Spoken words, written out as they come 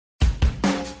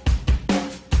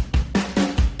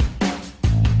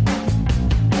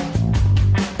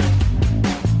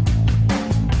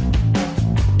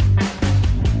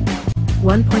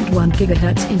1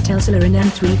 GHz Intel Celeron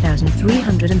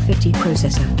M3350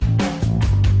 processor.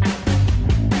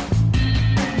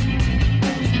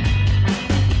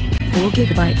 Four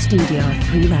GB DDR3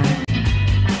 RAM.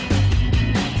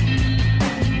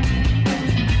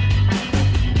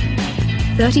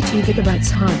 32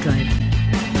 GB hard drive.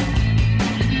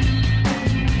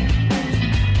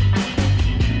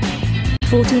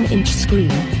 14-inch screen,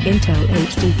 Intel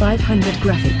HD 500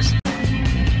 graphics.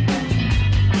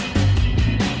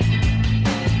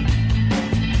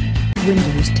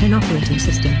 Windows 10 operating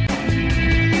system.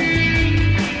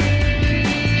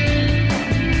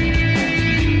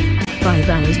 Five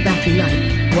hours battery life,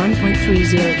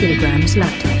 1.30 kilograms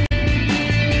laptop.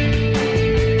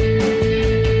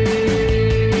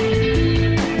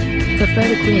 For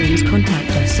further queries contact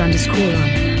us _on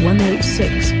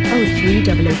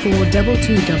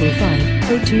 186-03004225,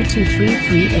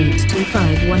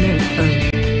 0223382510.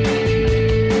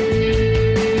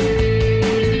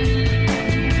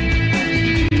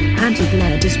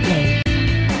 Anti-glare display.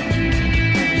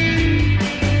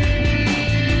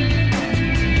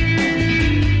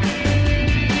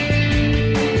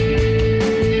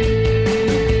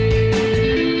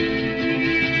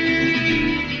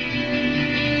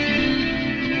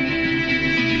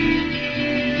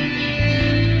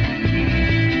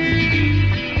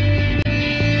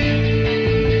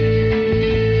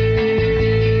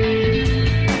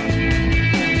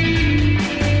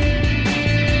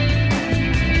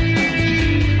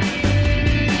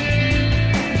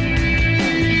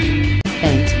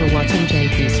 Thanks for watching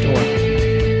JP Store.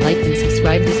 Like and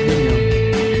subscribe this video.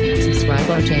 Subscribe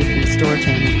our JP Store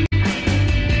channel.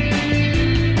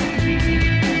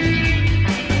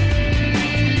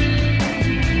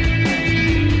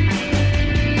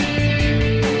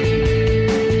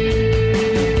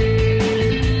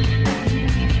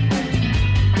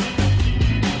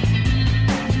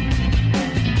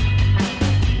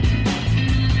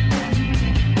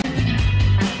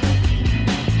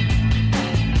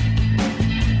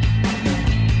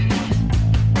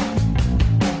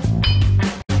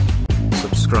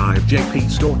 Subscribe JP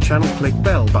Store channel, click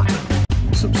bell button.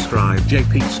 Subscribe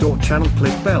JP Store channel,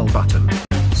 click bell button.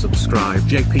 Subscribe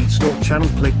JP Store channel,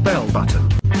 click bell button.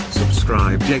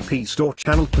 Subscribe JP Store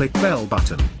channel, click bell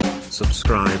button.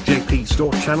 Subscribe JP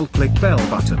Store channel, click bell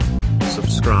button.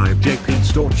 Subscribe JP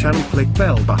Store channel, click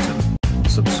bell button.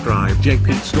 Subscribe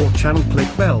JP Store channel,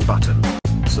 click bell button.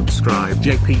 Subscribe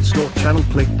JP Store channel,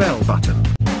 click bell button.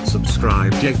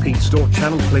 Subscribe JP Store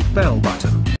channel, click bell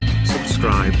button.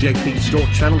 Subscribe JP Store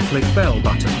channel, click bell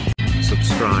button.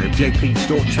 Subscribe JP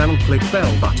Store channel, click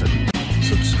bell button.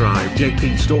 Subscribe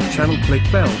JP Store channel, click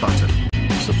bell button.